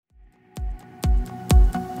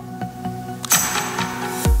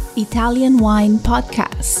Italian Wine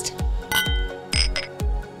Podcast.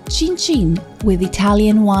 Chin Chin with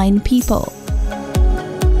Italian wine people.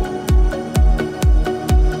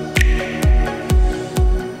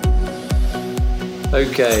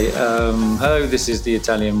 Okay, hello, this is the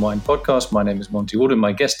Italian Wine Podcast. My name is Monty, Waldin.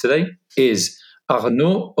 My guest today is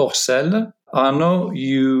Arnaud Orsel. Arnaud,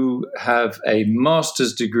 you have a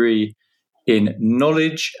master's degree in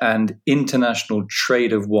knowledge and international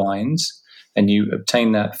trade of wines, and you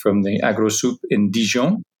obtained that from the AgroSoup in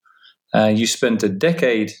Dijon. You spent a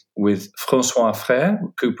decade with François Frère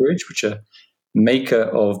Cooperage, which are maker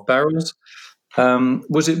of barrels.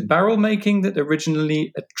 Was it barrel making that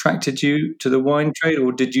originally attracted you to the wine trade,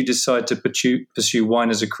 or did you decide to pursue wine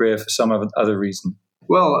as a career for some other reason?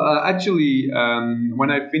 Well, actually,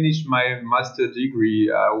 when I finished my master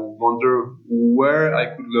degree, I wondered where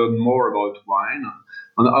I could learn more about wine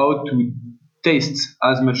and how to taste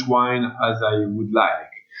as much wine as I would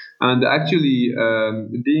like. And actually,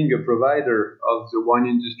 being a provider of the wine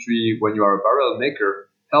industry when you are a barrel maker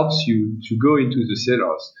helps you to go into the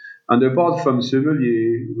cellars. And apart from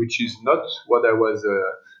sommelier, which is not what I was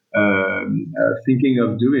thinking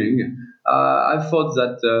of doing, I thought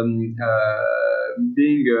that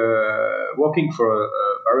working for a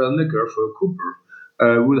barrel maker, for a cooper,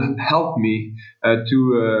 will help me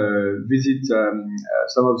to visit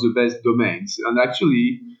some of the best domains. And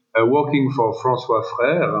actually, working for François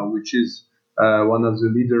Frère, which is one of the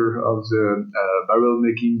leaders of the barrel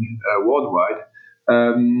making worldwide,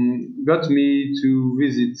 got me to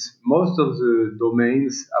visit most of the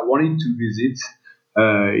domains I wanted to visit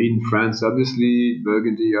in France, obviously,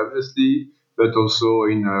 Burgundy, obviously, but also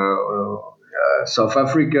in South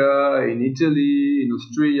Africa, in Italy, in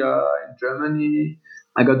Austria, in Germany.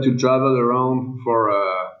 I got to travel around for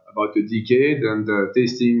about a decade and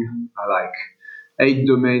tasting like 8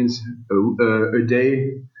 domains a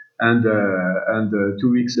day and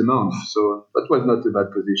 2 weeks a month. So that was not a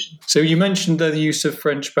bad position. So you mentioned the use of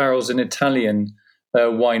French barrels in Italian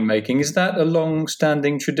winemaking. Is that a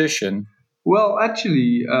long-standing tradition? Well,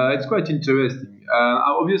 actually, it's quite interesting.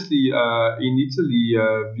 Obviously, in Italy,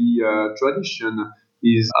 the tradition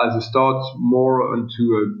is as a start more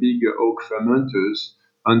onto big oak fermenters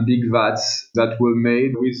and big vats that were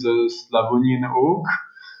made with Slavonian oak.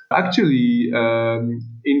 Actually,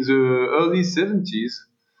 in the early 70s,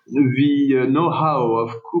 the know-how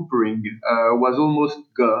of coopering was almost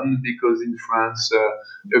gone because in France,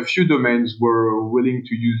 a few domains were willing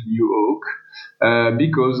to use new oak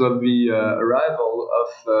because of the arrival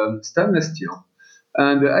of stainless steel.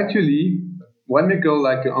 And actually, winemaker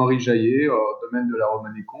like Henri Jaillet or Domaine de la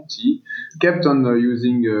Romanée Conti kept on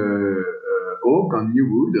using oak and new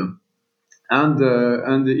wood. And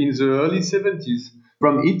in the early 70s,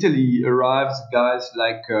 from Italy arrived guys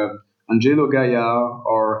like Angelo Gaia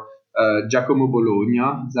or Giacomo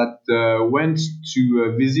Bologna that went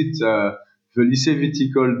to visit the Lycée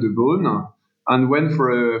Viticole de Beaune and went for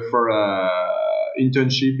a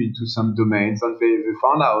internship into some domains, and they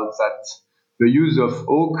found out that the use of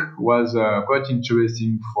oak was quite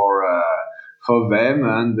interesting for them,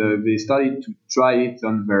 and they started to try it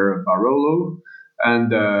on their Barolo.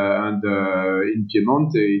 And in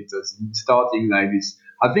Piemonte, it was starting like this.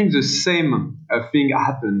 I think the same thing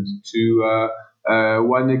happened to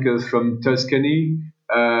winemakers from Tuscany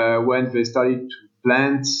when they started to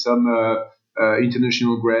plant some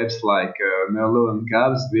international grapes like Merlot and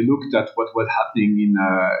Caves. They looked at what was happening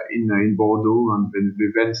in Bordeaux, and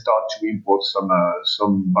they then start to import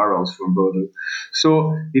some barrels from Bordeaux.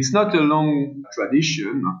 So it's not a long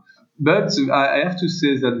tradition. But I have to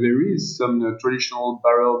say that there is some traditional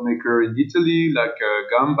barrel maker in Italy, like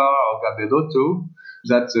Gamba or Gabellotto,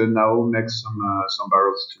 that now makes some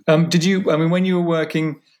barrels too. Did you? I mean, when you were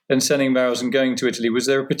working and selling barrels and going to Italy, was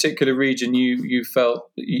there a particular region you felt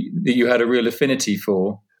that you had a real affinity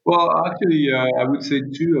for? Well, actually, I would say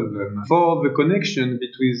 2 of them. For the connection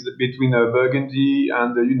between Burgundy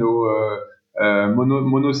and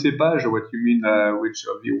monocépage, what you mean, which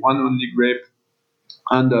of the one only grape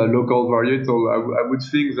and local varietal, I would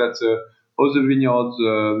think that other vineyards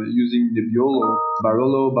using Nebbiolo,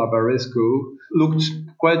 Barolo, Barbaresco looked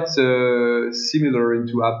quite similar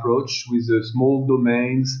into approach with small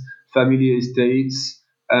domains, family estates,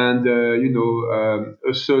 and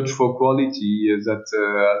a search for quality that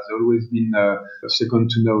has always been second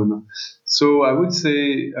to none. So I would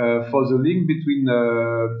say for the link between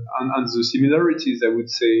and the similarities, I would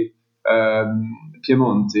say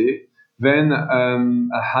Piemonte. Then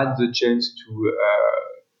I had the chance to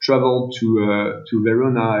travel to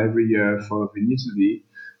Verona every year for in Italy,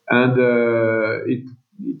 and it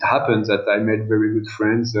it happens that I made very good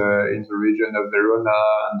friends in the region of Verona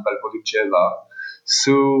and Valpolicella.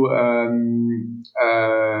 So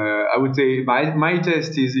I would say my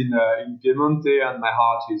taste is in Piemonte and my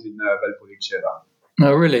heart is in Valpolicella.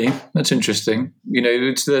 Oh, really? That's interesting.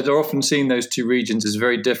 They're often seen, those two regions, as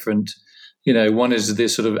very different. One is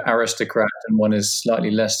this sort of aristocrat and one is slightly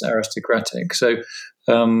less aristocratic. So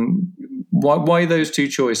why those two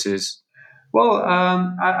choices? Well,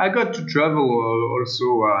 I got to travel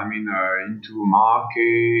also, into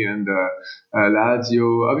Marche and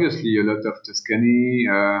Lazio, obviously a lot of Tuscany,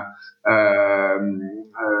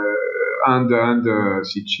 and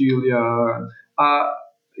Sicilia.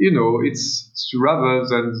 It's rather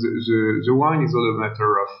than the wine is all a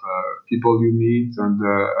matter of people you meet and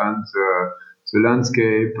the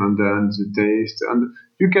landscape and the taste, and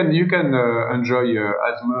you can enjoy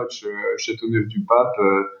as much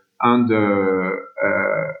Châteauneuf-du-Pape and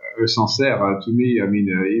Sancerre. To me,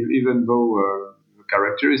 even though the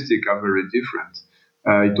characteristics are very different,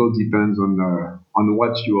 it all depends on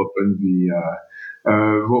what you open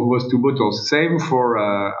those two bottles. Same for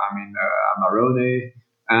Amarone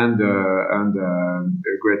and a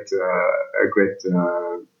great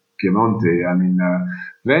Piemonte.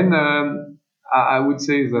 Then I would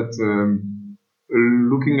say that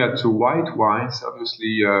looking at the white wines,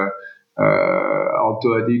 obviously Alto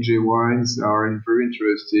Adige wines are very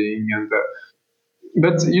interesting,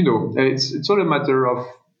 but it's all a matter of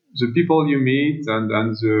the people you meet and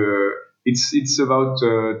it's about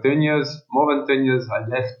 10 years, more than 10 years. I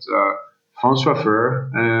left François Fer,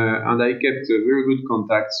 and I kept very good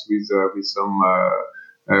contacts with some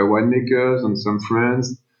winemakers and some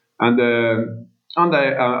friends, and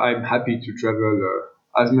I'm happy to travel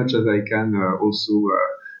as much as I can, also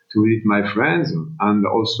to meet my friends, and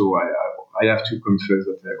also I have to confess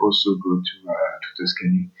that I also go to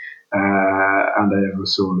Tuscany, and I have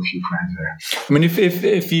also a few friends there.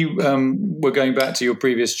 If you were going back to your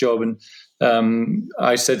previous job, and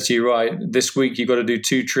I said to you, right, this week you've got to do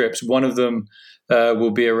 2 trips. One of them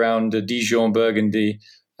will be around Dijon, Burgundy,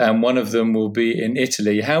 and one of them will be in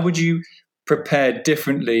Italy. How would you prepare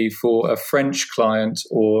differently for a French client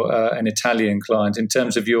or an Italian client in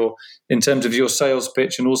terms of your sales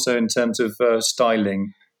pitch and also in terms of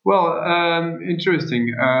styling? Well,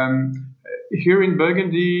 interesting. Here in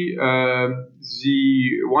Burgundy,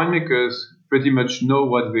 the winemakers pretty much know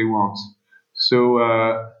what they want. So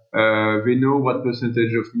they know what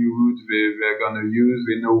percentage of new wood they're going to use.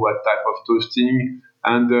 They know what type of toasting.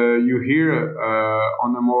 And you hear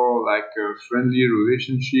on a more like a friendly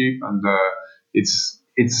relationship, and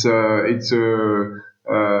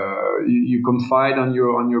you confide on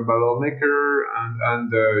your barrel maker,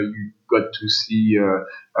 and you got to see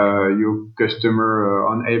your customer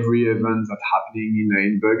on every event that's happening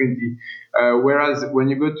in Burgundy. Whereas when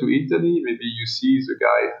you go to Italy, maybe you see the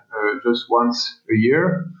guy just once a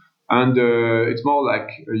year, and it's more like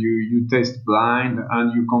you taste blind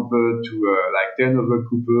and you compare to like 10 other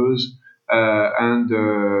coopers, and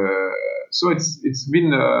so it's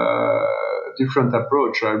been a different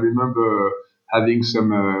approach. I remember having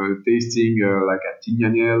some tasting like at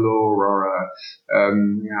Tignanello or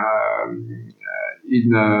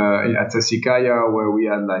at Sassicaia, where we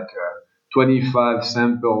had like 25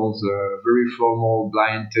 samples, very formal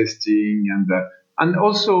blind testing, and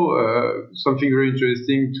also something very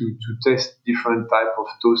interesting to test different type of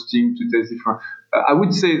toasting, to test different. I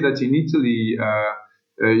would say that in Italy,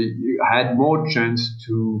 I had more chance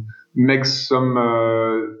to make some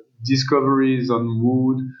discoveries on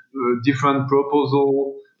wood, different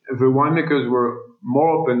proposal. The winemakers were more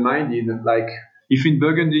open-minded. Like if in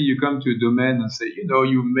Burgundy you come to a domain and say,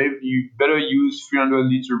 you better use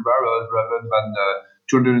 300-liter barrels rather than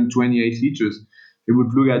 228 liters, they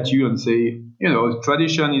would look at you and say,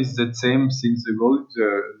 tradition is the same since the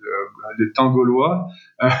temps Gaulois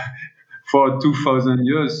for 2,000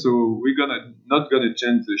 years, so we're not gonna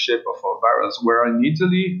change the shape of our barrels. Where in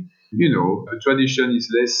Italy, the tradition is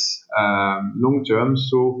less long term,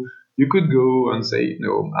 so you could go and say,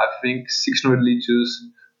 I think 600 liters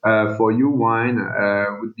for your wine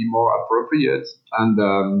would be more appropriate, and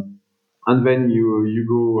then you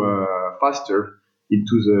go faster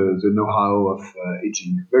into the know-how of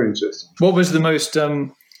aging. Very interesting. What was the most?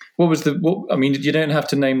 You don't have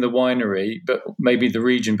to name the winery, but maybe the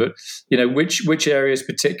region. But which areas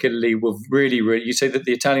particularly were really, really? You say that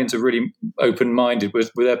the Italians are really open-minded. Were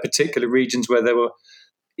there particular regions where they were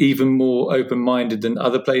even more open-minded than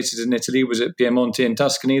other places in Italy? Was it Piemonte and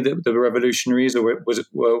Tuscany that the revolutionaries, or was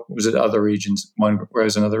it other regions, wine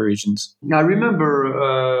grows in other regions? I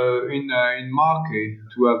remember in Marche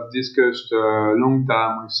to have discussed a long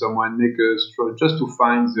time with some winemakers just to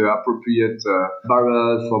find the appropriate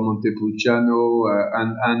barrel for Montepulciano,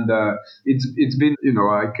 and it's been,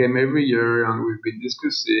 I came every year and we've been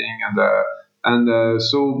discussing,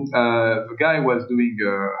 so the guy was doing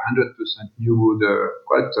 100% new wood,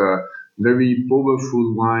 quite very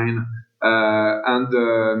powerful wine.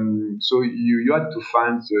 So you had to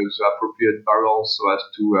find the appropriate barrel so as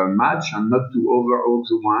to match and not to over-oak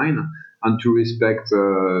the wine and to respect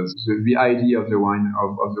the idea of the wine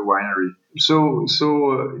of the winery. So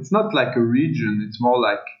it's not like a region; it's more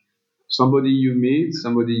like somebody you meet,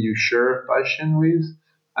 somebody you share passion with,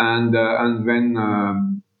 and then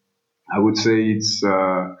I would say it's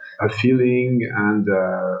a feeling and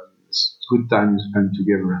good time spent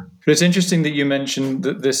together. But it's interesting that you mentioned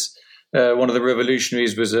that this. One of the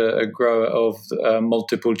revolutionaries was a grower of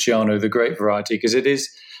Montepulciano, the grape variety, because it is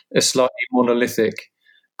a slightly monolithic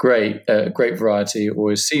grape variety,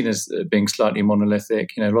 or is seen as being slightly monolithic.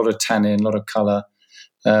 A lot of tannin, a lot of colour,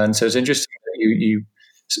 and so it's interesting that you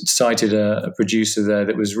cited a producer there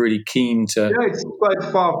that was really keen to. Yeah, it's quite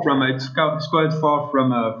far from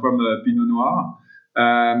Pinot Noir.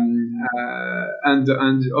 And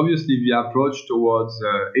obviously the approach towards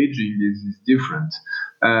aging is different.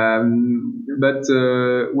 But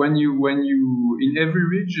when you in every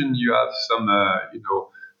region you have some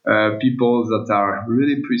people that are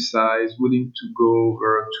really precise, willing to go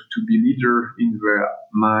over to be leader in their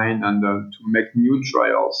mind and to make new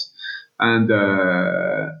trials.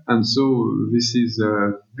 And so these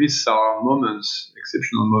are moments,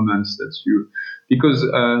 exceptional moments because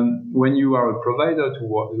when you are a provider to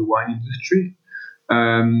the wine industry,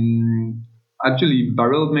 actually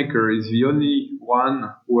barrel maker is the only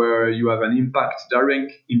one where you have an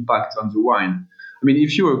direct impact on the wine. I mean,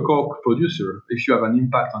 if you're a cork producer, if you have an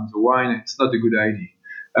impact on the wine, it's not a good idea.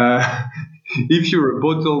 If you're a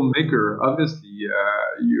bottle maker, obviously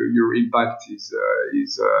your impact is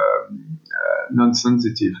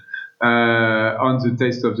non-sensitive on the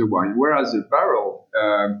taste of the wine. Whereas a barrel,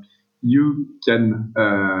 you can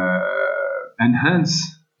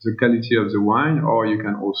enhance the quality of the wine, or you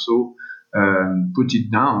can also put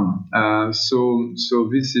it down. So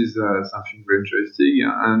this is something very interesting.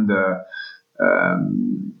 And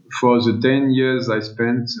for the 10 years I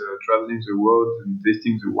spent traveling the world and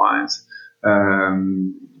tasting the wines,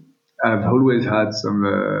 I've always had some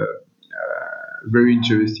very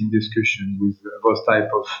interesting discussion with those type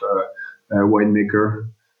of winemaker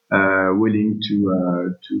willing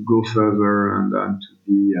to go further and to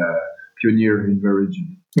be pioneer in the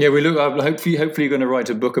region. Yeah, hopefully you're going to write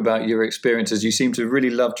a book about your experiences. You seem to have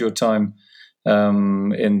really loved your time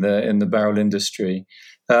in the barrel industry.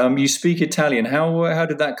 You speak Italian. How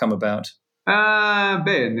did that come about?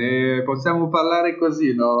 Bene, possiamo parlare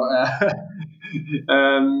così, no?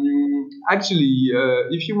 Actually,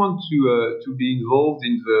 if you want to be involved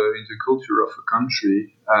in the culture of a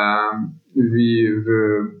country,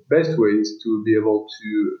 the best way is to be able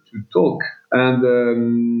to talk. And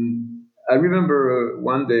I remember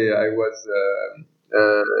one day I was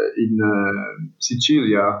in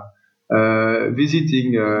Sicilia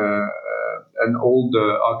visiting an old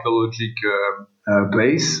archaeological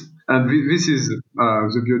place. And this is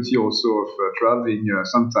the beauty also of traveling.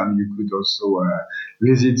 Sometimes you could also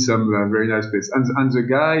visit some very nice place. And the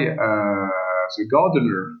guy, the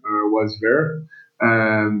gardener, was there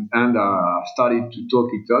and started to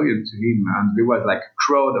talk Italian to him. And there was like a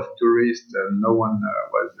crowd of tourists, and no one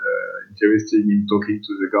was interested in talking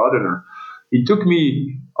to the gardener. He took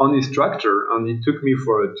me on his tractor and he took me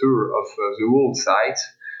for a tour of the whole site,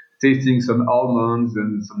 tasting some almonds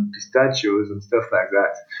and some pistachios and stuff like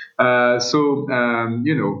that.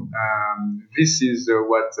 This is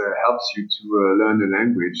what helps you to learn the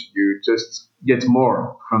language. You just get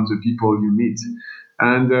more from the people you meet.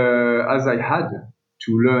 And as I had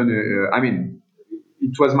to learn,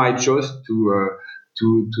 it was my choice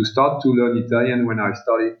to start to learn Italian when I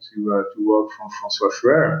started to work for François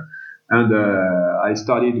Frère. And I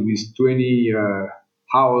started with 20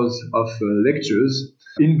 hours of lectures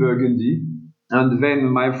in Burgundy. And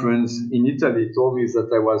then my friends in Italy told me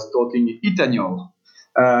that I was talking Italian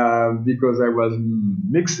because I was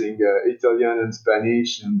mixing Italian and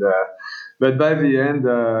Spanish. But by the end,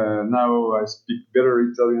 now I speak better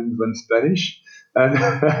Italian than Spanish. and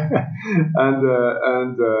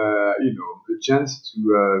the chance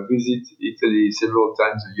to visit Italy several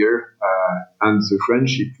times a year, and the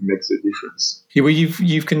friendship makes a difference. Yeah, well,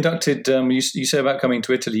 you've conducted. You say about coming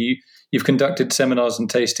to Italy. You've conducted seminars and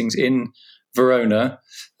tastings in Verona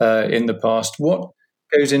in the past. What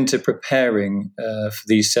goes into preparing for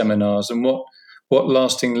these seminars, and what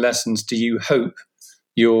lasting lessons do you hope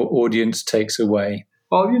your audience takes away?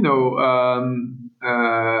 Well, we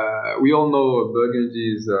all know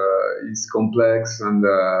Burgundy is complex, and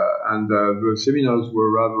the seminars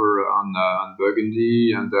were rather on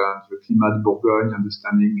Burgundy and the Climat de Bourgogne,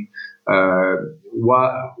 understanding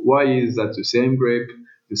why is that the same grape,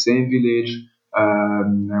 the same village,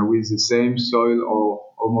 with the same soil or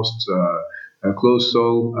almost close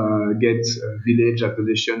soil, gets village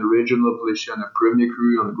appellation, regional appellation, a premier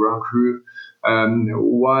cru and a grand cru.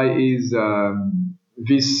 Why is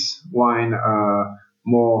this wine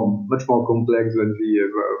much more complex than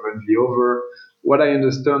the other? What I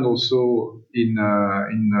understand also in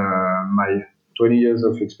my 20 years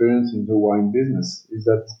of experience in the wine business is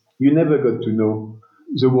that you never got to know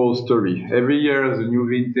the whole story. Every year, as a new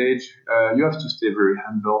vintage, you have to stay very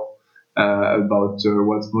humble about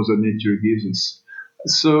what Mother Nature gives us.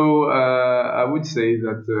 So I would say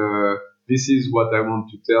that this is what I want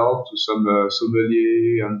to tell to some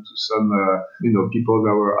sommelier and to some people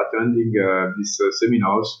that were attending these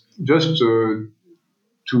seminars, just to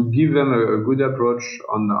give them a good approach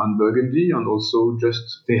on Burgundy, and also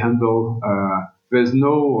just stay humble. There's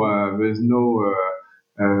no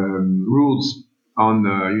rules on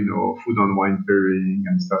food and wine pairing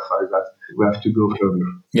and stuff like that. We have to go further.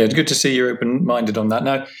 Yeah, it's good to see you're open-minded on that.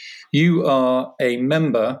 Now, you are a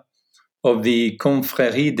member of the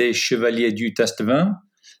Confrérie des Chevaliers du Tastevin,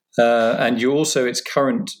 and you're also its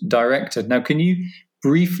current director. Now, can you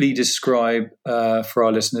briefly describe for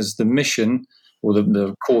our listeners the mission or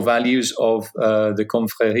the core values of the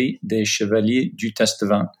Confrérie des Chevaliers du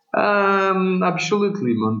Tastevin?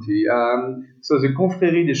 Absolutely, Monty. So the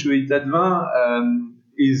Confrérie des Chevaliers du Tastevin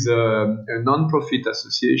is a non-profit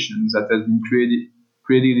association that has been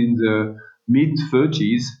created in the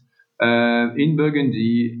mid-30s in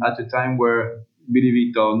Burgundy at a time where, believe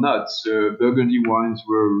it or not, Burgundy wines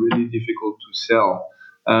were really difficult to sell.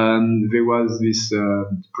 There was this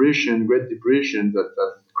Great Depression that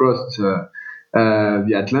crossed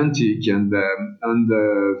the Atlantic, and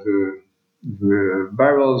the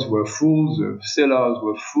barrels were full, the cellars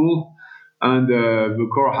were full, and the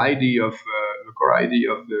core idea of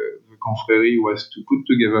the confrérie was to put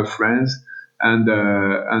together friends and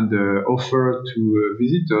offer to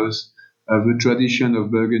visitors the tradition of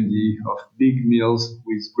Burgundy, of big meals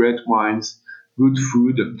with great wines, good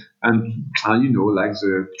food, and like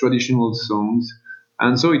the traditional songs.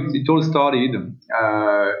 And so it all started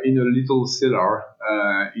in a little cellar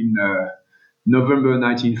in November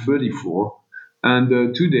 1934.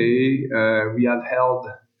 And today we have held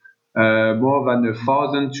more than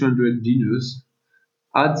 1,200 dinners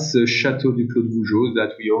at the Château du Clos de Vougeot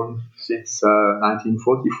that we own since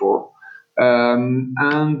 1944.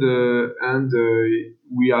 And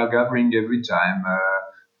we are gathering every time.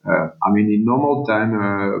 In normal time,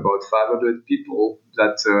 about 500 people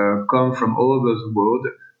that come from all over the world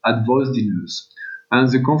at those dinners. And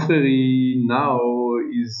the confrérie now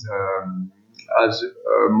has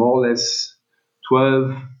more or less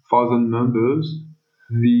 12,000 members.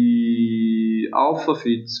 The half of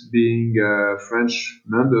it being French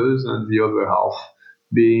members, and the other half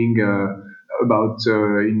being about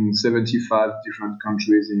in 75 different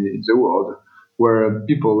countries in the world, where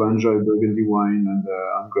people enjoy Burgundy wine and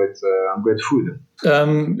great food.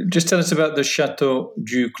 Just tell us about the Château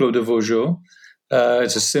du Clos de Vougeot.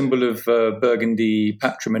 It's a symbol of Burgundy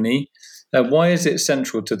patrimony. Why is it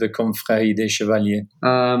central to the Confrérie des Chevaliers?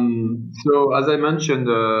 So, as I mentioned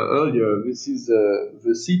earlier, this is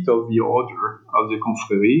the seat of the order of the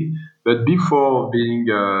Confrérie. But before being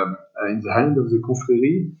in the hand of the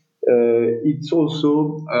Confrérie, it's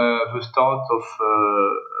also the start of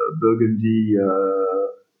Burgundy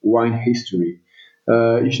wine history.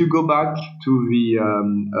 If you go back to the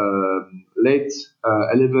late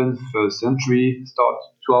 11th century, start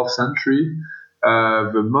 12th century,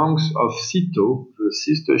 the monks of Cîteaux, the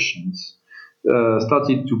Cistercians,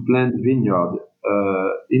 started to plant vineyard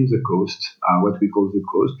in the coast, what we call the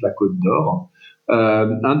coast, La Côte d'Or,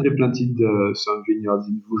 and they planted some vineyards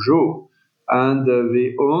in Vougeot. And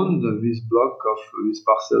they owned this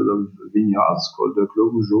parcel of vineyards called the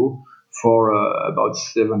Clos Vougeot for about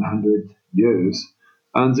 700 years.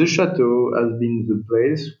 And the chateau has been the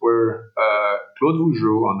place where Clos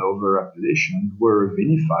Vougeot and other appellations were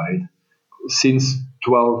vinified since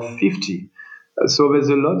 1250. So there's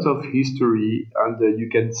a lot of history, and you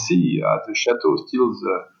can see the chateau still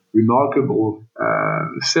the remarkable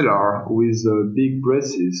cellar with big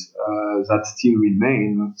presses that still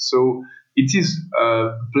remain. So it is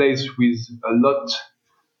a place with a lot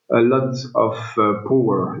of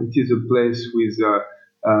power. It is a place with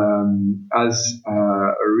as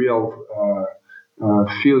a real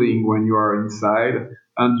feeling when you are inside,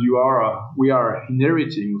 and we are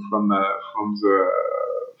inheriting from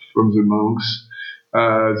the monks.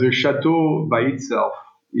 The chateau by itself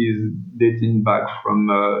is dating back from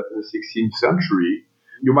the 16th century.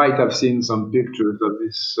 You might have seen some pictures of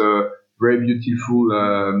this very beautiful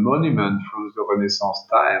monument from the Renaissance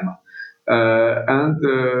time.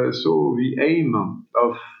 So the aim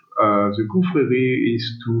of the Confrérie is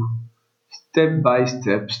to step by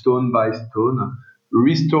step, stone by stone,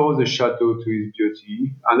 restore the chateau to its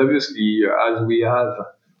beauty. And obviously, as we have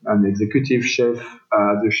an executive chef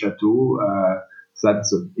at the chateau that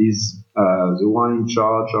is the one in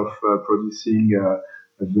charge of producing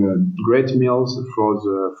the great meals for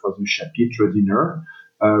the chapitre dinner.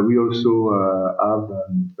 We also have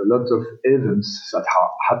a lot of events that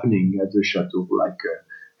are happening at the chateau, like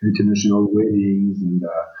international weddings and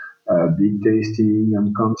big tasting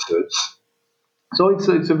and concerts. So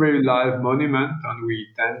it's a very live monument, and we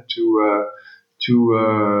tend to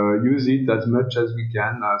use it as much as we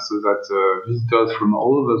can, so that visitors from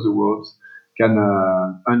all over the world can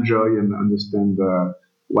enjoy and understand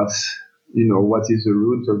what is the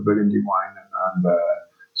root of Burgundy wine, and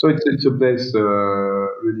so it's a place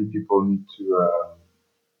really people need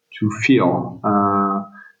to feel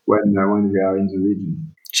when they are in the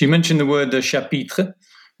region. So you mentioned the word chapitre.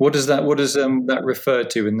 What does that refer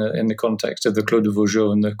to in the context of the Clos de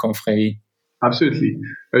Vougeot and the Confrérie? Absolutely.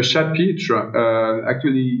 A chapitre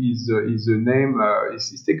actually is a name.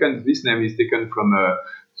 This name is taken from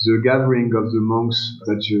the gathering of the monks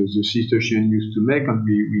that the Cistercian used to make, and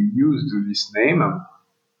we used this name.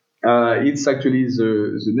 It's actually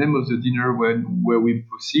the name of the dinner where we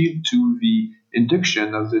proceed to the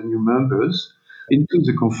induction of the new members into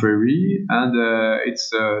the confrérie, and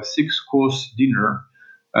it's a 6-course dinner.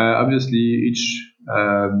 Obviously, each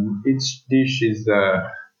dish is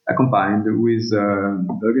accompanied with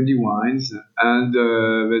Burgundy wines, and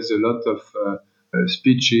there's a lot of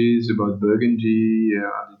speeches about Burgundy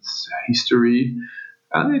and its history,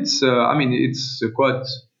 and it's quite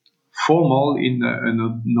formal in a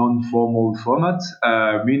non-formal format,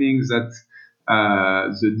 meaning that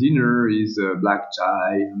the dinner is black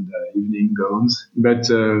tie and evening gowns. But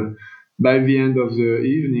by the end of the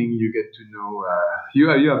evening, you get to know you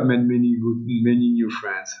have made many new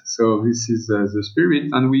friends. So this is the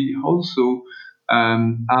spirit, and we also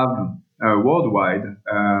have worldwide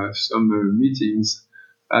some meetings,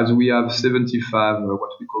 as we have 75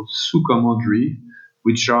 what we call sous-commanderies,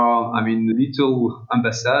 which are, little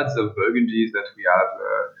ambassades of Burgundy that we have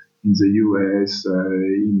in the US,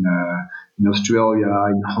 in Australia,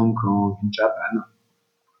 in Hong Kong, in Japan,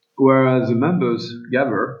 where the members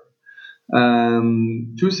gather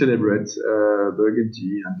to celebrate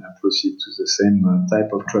Burgundy and proceed to the same type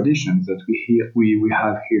of traditions that we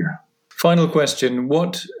have here. Final question: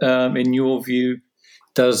 what, in your view,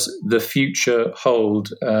 does the future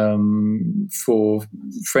hold for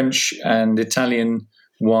French and Italian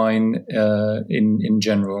wine in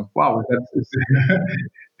general? Wow,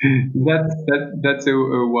 that's a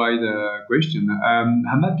wide question.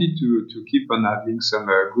 I'm happy to keep on having some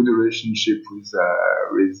good relationship with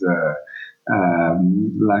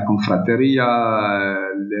la Confrateria,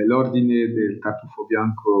 l'Ordine del Tartufo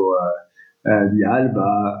Bianco di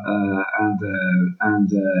Alba, and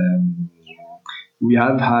we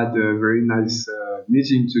have had a very nice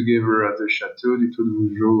meeting together at the Château du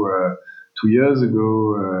Tastevin 2 years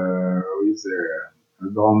ago with the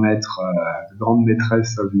grand maître, the grande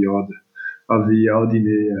maîtresse of the Ordine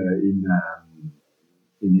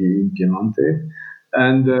in Piemonte,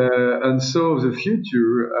 and so the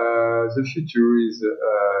future is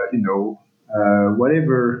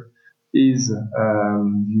whatever is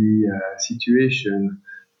the situation.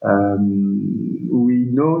 We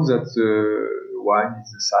know that wine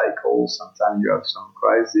is a cycle. Sometimes you have some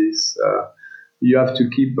crisis. You have to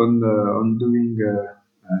keep on doing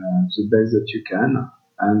the best that you can,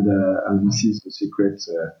 and this is the secret.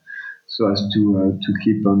 So as to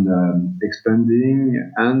keep on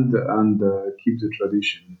expanding and keep the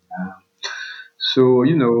tradition. So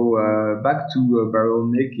back to barrel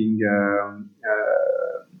making.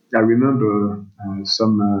 I remember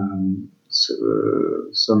some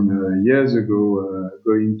years ago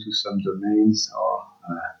going to some domains or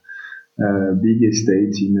big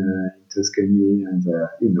estate in Tuscany, and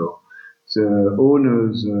the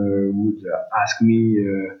owners would ask me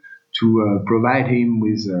to provide him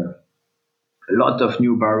with a lot of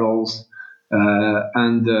new barrels.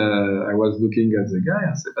 And I was looking at the guy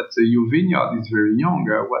and said, but your vineyard is very young.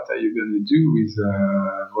 What are you going to do with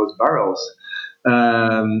those barrels?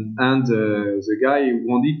 And the guy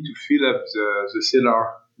wanted to fill up the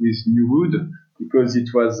cellar with new wood because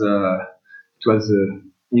it was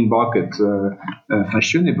in bracket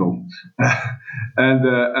fashionable.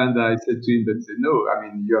 And I said to him, but no, I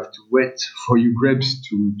mean, you have to wait for your grapes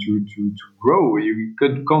to grow. You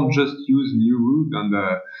can't just use new wood and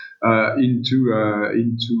into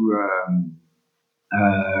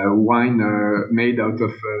wine made out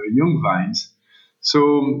of young vines.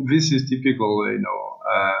 So this is typical,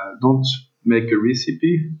 don't make a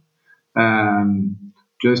recipe.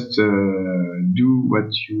 Just do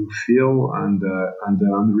what you feel and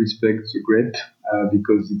respect the grape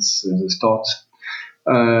because it's the start.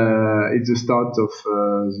 It's the start of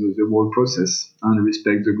the whole process, and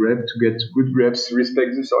respect the grape. To get good grapes,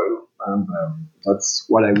 respect the soil, and that's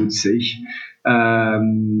what I would say.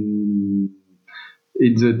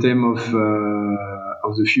 It's a theme of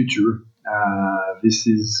the future. This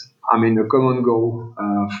is, a common goal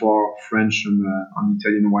for French and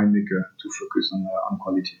Italian winemaker to focus on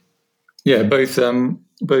quality. Yeah, both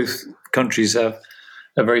countries have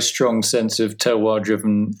a very strong sense of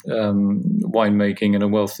terroir-driven winemaking and a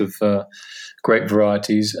wealth of grape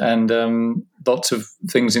varieties, and lots of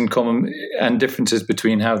things in common and differences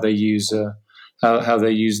between how they use how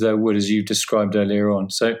they use their wood, as you described earlier on.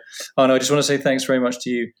 So, Arnaud, I just want to say thanks very much to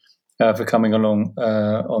you for coming along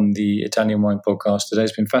on the Italian Wine Podcast today.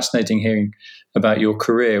 It's been fascinating hearing about your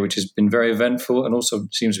career, which has been very eventful and also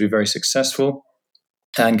seems to be very successful,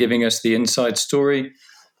 and giving us the inside story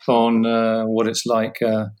on what it's like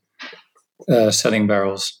selling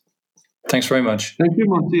barrels. Thanks very much. Thank you,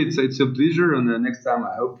 Monty. It's a pleasure. And next time,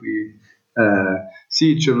 I hope we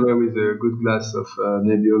see each other with a good glass of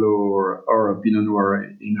Nebbiolo or a Pinot Noir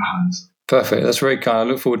in our hands. Perfect. That's very kind. I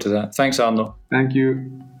look forward to that. Thanks, Arnaud. Thank you.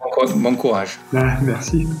 Bon courage.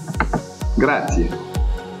 Merci. Grazie.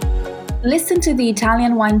 Listen to the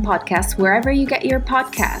Italian Wine Podcast wherever you get your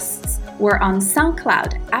podcasts. We're on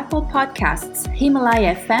SoundCloud, Apple Podcasts,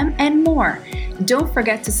 Himalaya FM, and more. Don't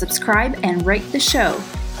forget to subscribe and rate the show.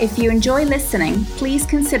 If you enjoy listening, please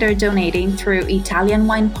consider donating through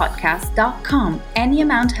ItalianWinePodcast.com. Any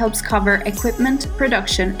amount helps cover equipment,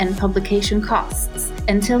 production, and publication costs.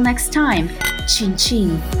 Until next time, cin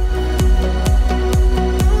cin.